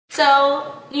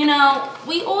So, you know,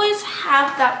 we always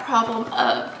have that problem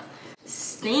of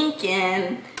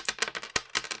stinking.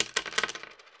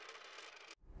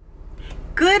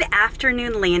 Good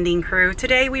afternoon, landing crew.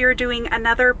 Today we are doing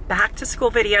another back to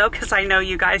school video because I know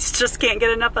you guys just can't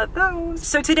get enough of those.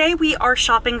 So today we are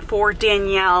shopping for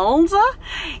Danielle's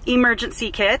emergency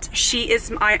kit. She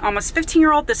is my almost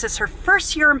 15-year-old. This is her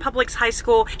first year in public high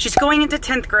school. She's going into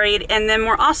 10th grade. And then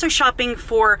we're also shopping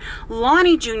for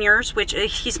Lonnie Juniors, which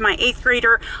he's my 8th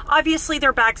grader. Obviously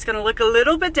their bag's gonna look a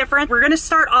little bit different. We're gonna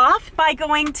start off by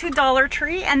going to Dollar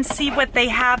Tree and see what they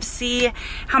have, see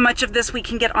how much of this we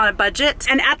can get on a budget.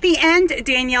 And at the end,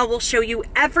 Danielle will show you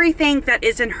everything that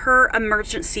is in her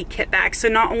emergency kit bag. So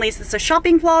not only is this a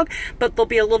shopping vlog, but there'll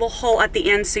be a little haul at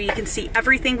the end so you can see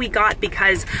everything we got,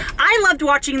 because I loved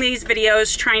watching these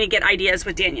videos trying to get ideas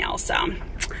with Danielle. So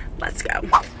let's go.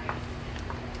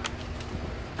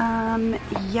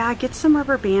 Yeah, get some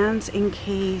rubber bands in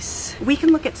case. We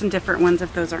can look at some different ones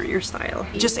if those aren't your style.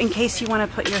 Just in case you want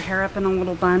to put your hair up in a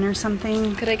little bun or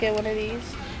something. Could I get one of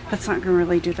these? That's not gonna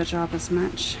really do the job as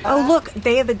much. Oh look,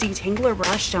 they have a detangler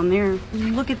brush down there.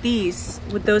 Look at these.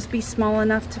 Would those be small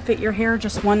enough to fit your hair?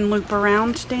 Just one loop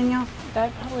around, Danielle?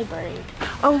 That'd probably break.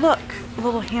 Oh look,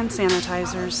 little hand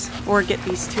sanitizers. Or get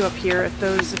these two up here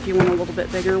if you want a little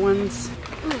bit bigger ones.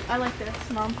 Ooh, I like this,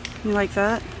 Mom. You like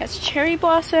that? It's cherry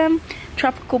blossom,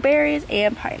 tropical berries,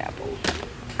 and pineapple.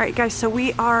 All right guys, so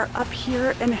we are up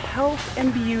here in health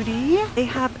and beauty. They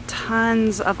have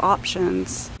tons of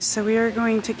options. So we are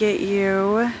going to get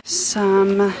you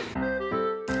some.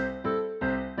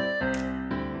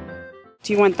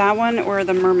 Do you want that one or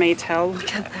the mermaid tail?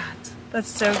 Look at that. That's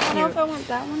so cute. I don't know if I want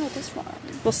that one or this one.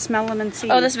 We'll smell them and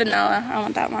see. Oh, this vanilla. I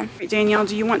want that one. Danielle,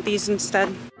 do you want these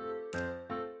instead?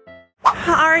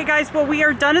 All right guys, well we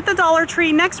are done at the Dollar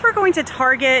Tree. Next we're going to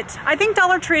Target. I think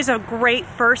Dollar Tree is a great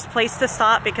first place to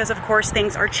stop because of course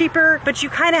things are cheaper, but you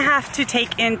kind of have to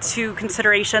take into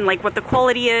consideration like what the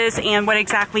quality is and what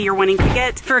exactly you're wanting to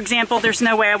get. For example, there's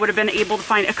no way I would have been able to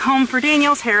find a comb for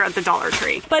Danielle's hair at the Dollar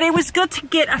Tree, but it was good to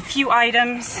get a few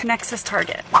items. Next is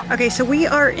Target. Okay, so we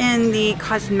are in the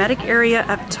cosmetic area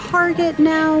of Target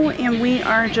now, and we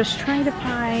are just trying to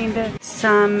find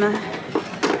some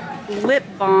lip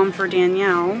balm for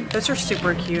Danielle. Those are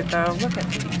super cute though. Look at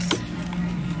these.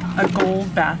 A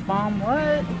gold bath bomb.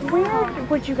 What? Where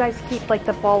would you guys keep like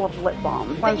the ball of lip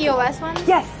balm? The EOS ones?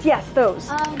 Yes, those.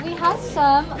 We have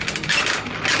some.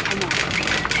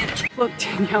 Look,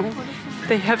 Danielle,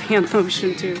 they have hand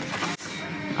lotion too.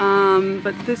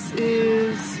 But this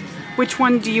is, which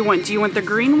one do you want? Do you want the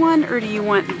green one or do you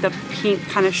want the pink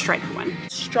kind of striped one?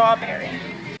 Strawberry.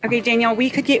 Okay, Danielle,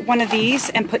 we could get one of these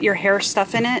and put your hair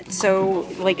stuff in it. So,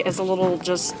 like, as a little,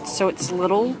 just so it's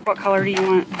little. What color do you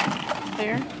want?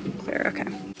 Clear. Clear, okay.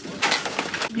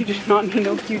 You did not need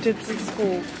no Q-tips in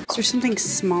school. Is there something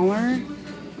smaller?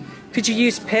 Could you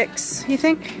use picks, you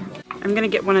think? I'm gonna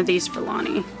get one of these for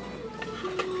Lonnie.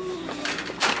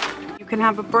 You can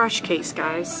have a brush case,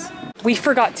 guys. We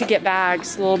forgot to get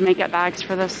bags, little makeup bags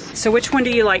for this. So which one do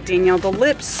you like, Danielle? The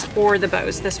lips or the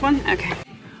bows? This one? Okay.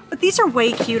 But these are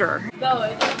way cuter.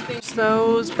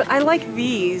 Those, but I like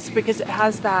these because it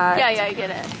has that. Yeah, I get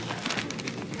it.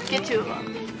 Get two of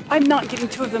them. I'm not getting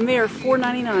two of them. They are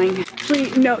 $4.99.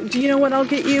 Wait, no, do you know what I'll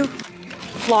get you?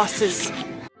 Flosses.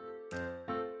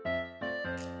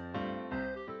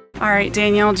 All right,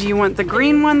 Danielle, do you want the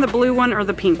green one, the blue one, or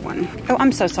the pink one? Oh,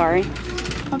 I'm so sorry.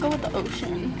 I'll go with the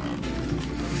ocean.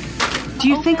 Do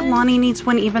you think Lonnie needs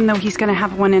one even though he's gonna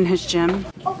have one in his gym?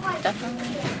 Oh, definitely.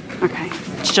 Okay,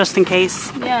 just in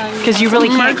case. Yeah, because you really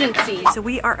emergency. Can't. So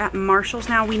we are at Marshall's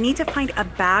now. We need to find a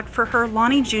bag for her.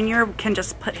 Lonnie Jr. can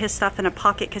just put his stuff in a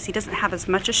pocket because he doesn't have as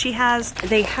much as she has.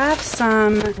 They have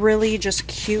some really just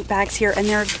cute bags here and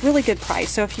they're really good price.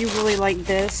 So if you really like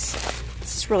this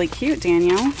is really cute,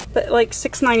 Danielle. But like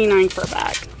 $6.99 for a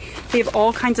bag. They have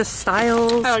all kinds of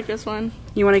styles. I like this one.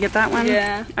 You want to get that one?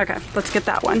 Yeah. Okay, let's get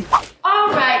that one.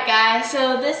 Alright guys,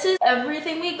 so this is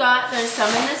everything we got. There's some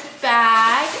in this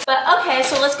bag. But okay,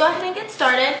 so let's go ahead and get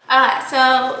started. Alright,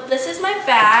 so this is my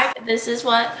bag. This is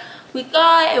what we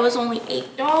got. It was only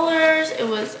 $8. It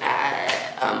was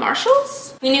at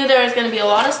Marshall's. We knew there was going to be a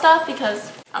lot of stuff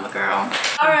because I'm a girl.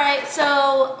 Alright,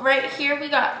 so right here we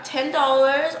got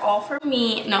 $10 all for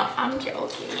me. No, I'm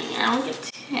joking. I don't get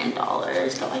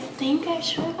 $10, so I think I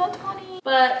should have got 20.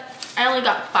 But I only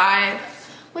got 5,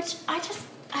 which I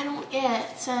don't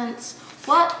get, since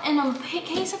what in a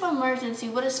case of emergency,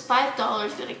 what is $5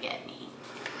 gonna get me?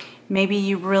 Maybe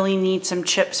you really need some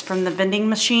chips from the vending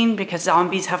machine because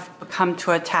zombies have come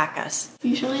to attack us.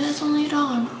 Usually that's only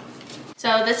 $1.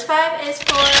 So this 5 is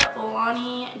for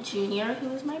Lonnie Jr.,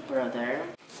 who is my brother.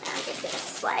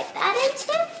 slide that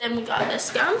into. Then we got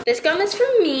this gum. This gum is for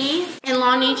me, and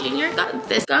Lonnie Jr. got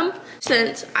this gum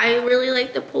since I really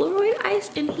like the Polaroid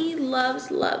ice, and he loves,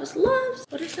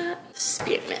 what is that?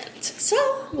 Spearmint.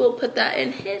 So we'll put that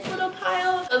in his little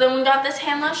pile. So then we got this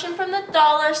hand lotion from the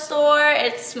dollar store.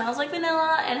 It smells like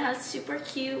vanilla and has super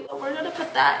cute. So we're gonna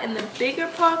put that in the bigger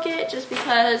pocket just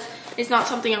because it's not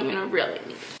something I'm gonna really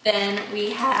need. Then we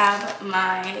have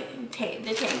my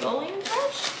the tangling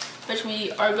brush, which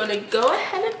we are gonna go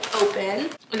ahead and open.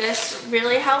 This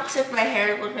really helps if my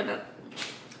hair is looking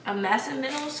a mess in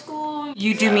middle school.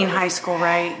 You do mean high school,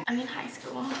 right? I mean high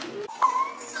school.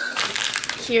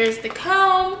 Here's the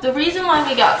comb. The reason why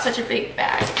we got such a big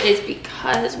bag is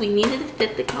because we needed to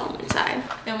fit the comb inside.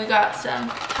 Then we got some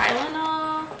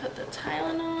Tylenol. Put the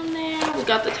Tylenol in there. We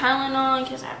got the Tylenol in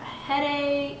case I have a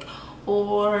headache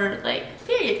or like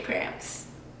period cramps.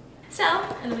 So,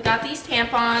 and we got these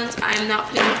tampons. I'm not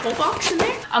putting the whole box in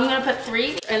there. I'm gonna put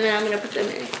 3 and then I'm gonna put them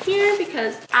in here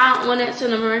because when it's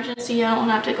an emergency, I don't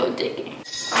have to go digging.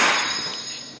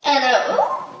 And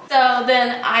so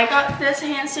then I got this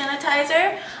hand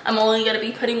sanitizer. I'm only gonna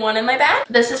be putting 1 in my bag.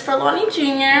 This is for Lonnie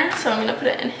Jr., so I'm gonna put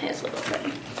it in his little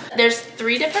thing. There's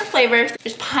 3 different flavors.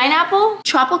 There's pineapple,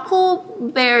 tropical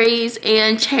berries,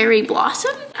 and cherry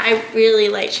blossom. I really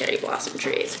like cherry blossom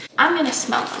trees. I'm gonna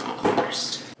smell them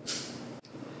first.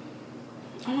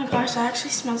 Oh my gosh, that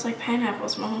actually smells like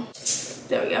pineapples, Mom.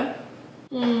 There we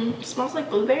go. Smells like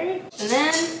blueberry. And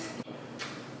then,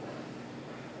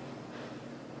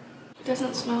 it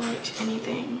doesn't smell like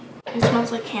anything. It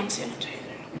smells like hand sanitizer.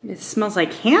 It smells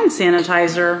like hand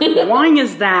sanitizer. Why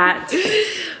is that?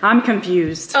 I'm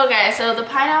confused. Okay, so the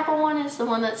pineapple one is the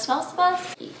one that smells the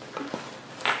best.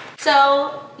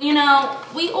 So, you know,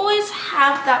 we always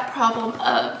have that problem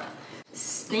of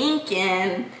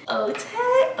stinking.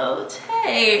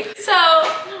 Okay. So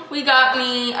we got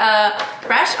me a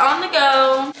fresh on the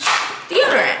go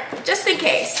deodorant, just in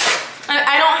case.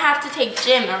 I don't have to take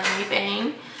gym or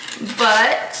anything,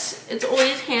 but it's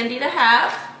always handy to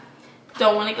have.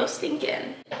 Don't want to go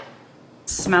stinking.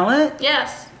 Smell it?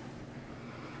 Yes.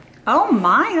 Oh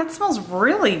my, that smells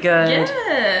really good.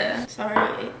 Yeah. Sorry,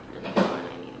 I need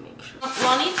to make sure.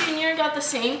 Lonnie Jr. got the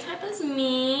same type as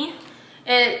me.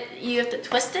 You have to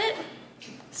twist it,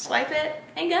 swipe it,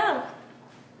 and go.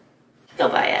 Go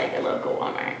buy it at your local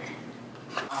Walmart.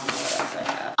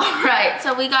 Alright,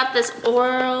 so we got this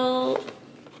Oral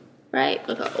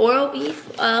B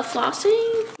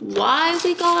flossing. Why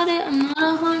we got it, I'm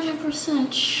not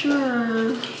 100%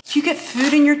 sure. If you get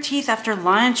food in your teeth after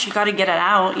lunch, you gotta get it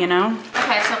out, you know?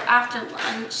 Okay, so after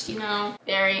lunch, you know,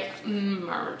 very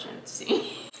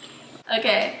emergency.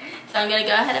 Okay, so I'm gonna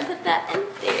go ahead and put that in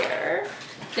there.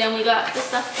 Then we got the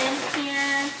stuff in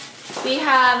here. We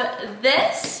have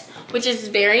this, which is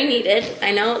very needed.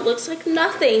 I know it looks like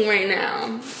nothing right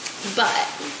now, but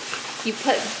you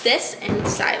put this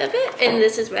inside of it, and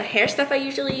this is the hair stuff I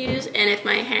usually use, and if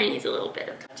my hair needs a little bit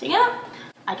of touching up,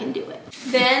 I can do it.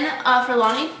 Then for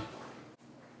Lonnie,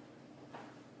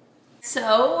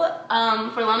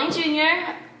 for Lonnie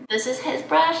Jr., this is his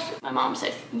brush. My mom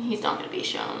said he's not gonna be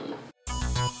shown.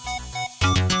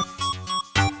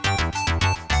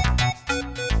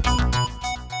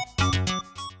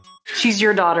 She's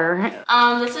your daughter.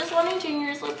 This is Lonnie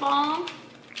Jr.'s lip balm.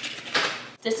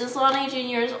 This is Lonnie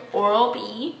Jr.'s Oral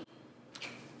B.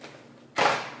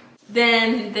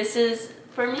 Then this is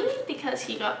for me because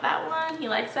he got that one. He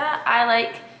likes that. I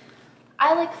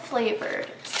like flavored.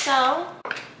 So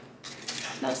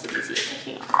that's the easiest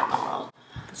taking off in the world.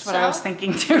 That's what I was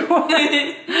thinking too.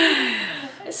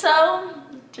 So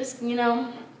just, you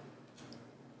know,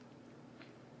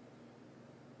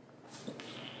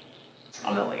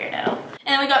 I'm a weirdo.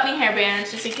 And we got me hairbands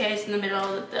just in case in the middle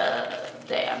of the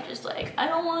day I'm just like, I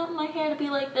don't want my hair to be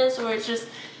like this, or it's just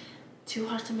too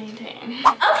hard to maintain.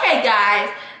 Okay guys,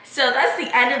 so that's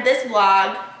the end of this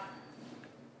vlog.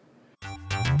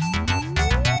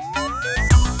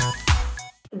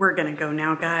 We're gonna go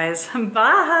now, guys.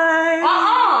 Bye.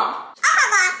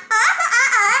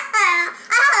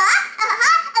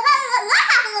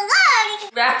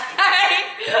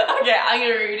 Okay, I'm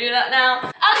gonna redo that now.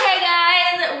 Okay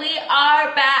guys, we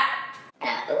are back.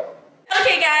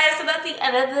 Okay guys, so that's the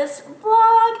end of this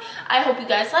vlog. I hope you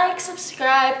guys like,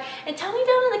 subscribe, and tell me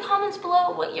down in the comments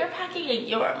below what you're packing in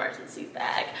your emergency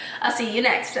bag. I'll see you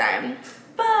next time.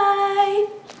 Bye.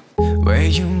 Where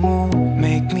you move,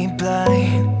 make me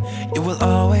blind. You will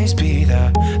always be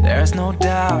there. There's no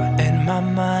doubt in my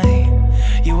mind.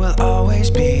 You will always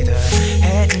be there.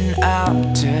 Heading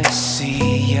out to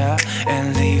see ya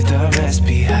and leave the rest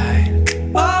behind.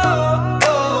 Oh.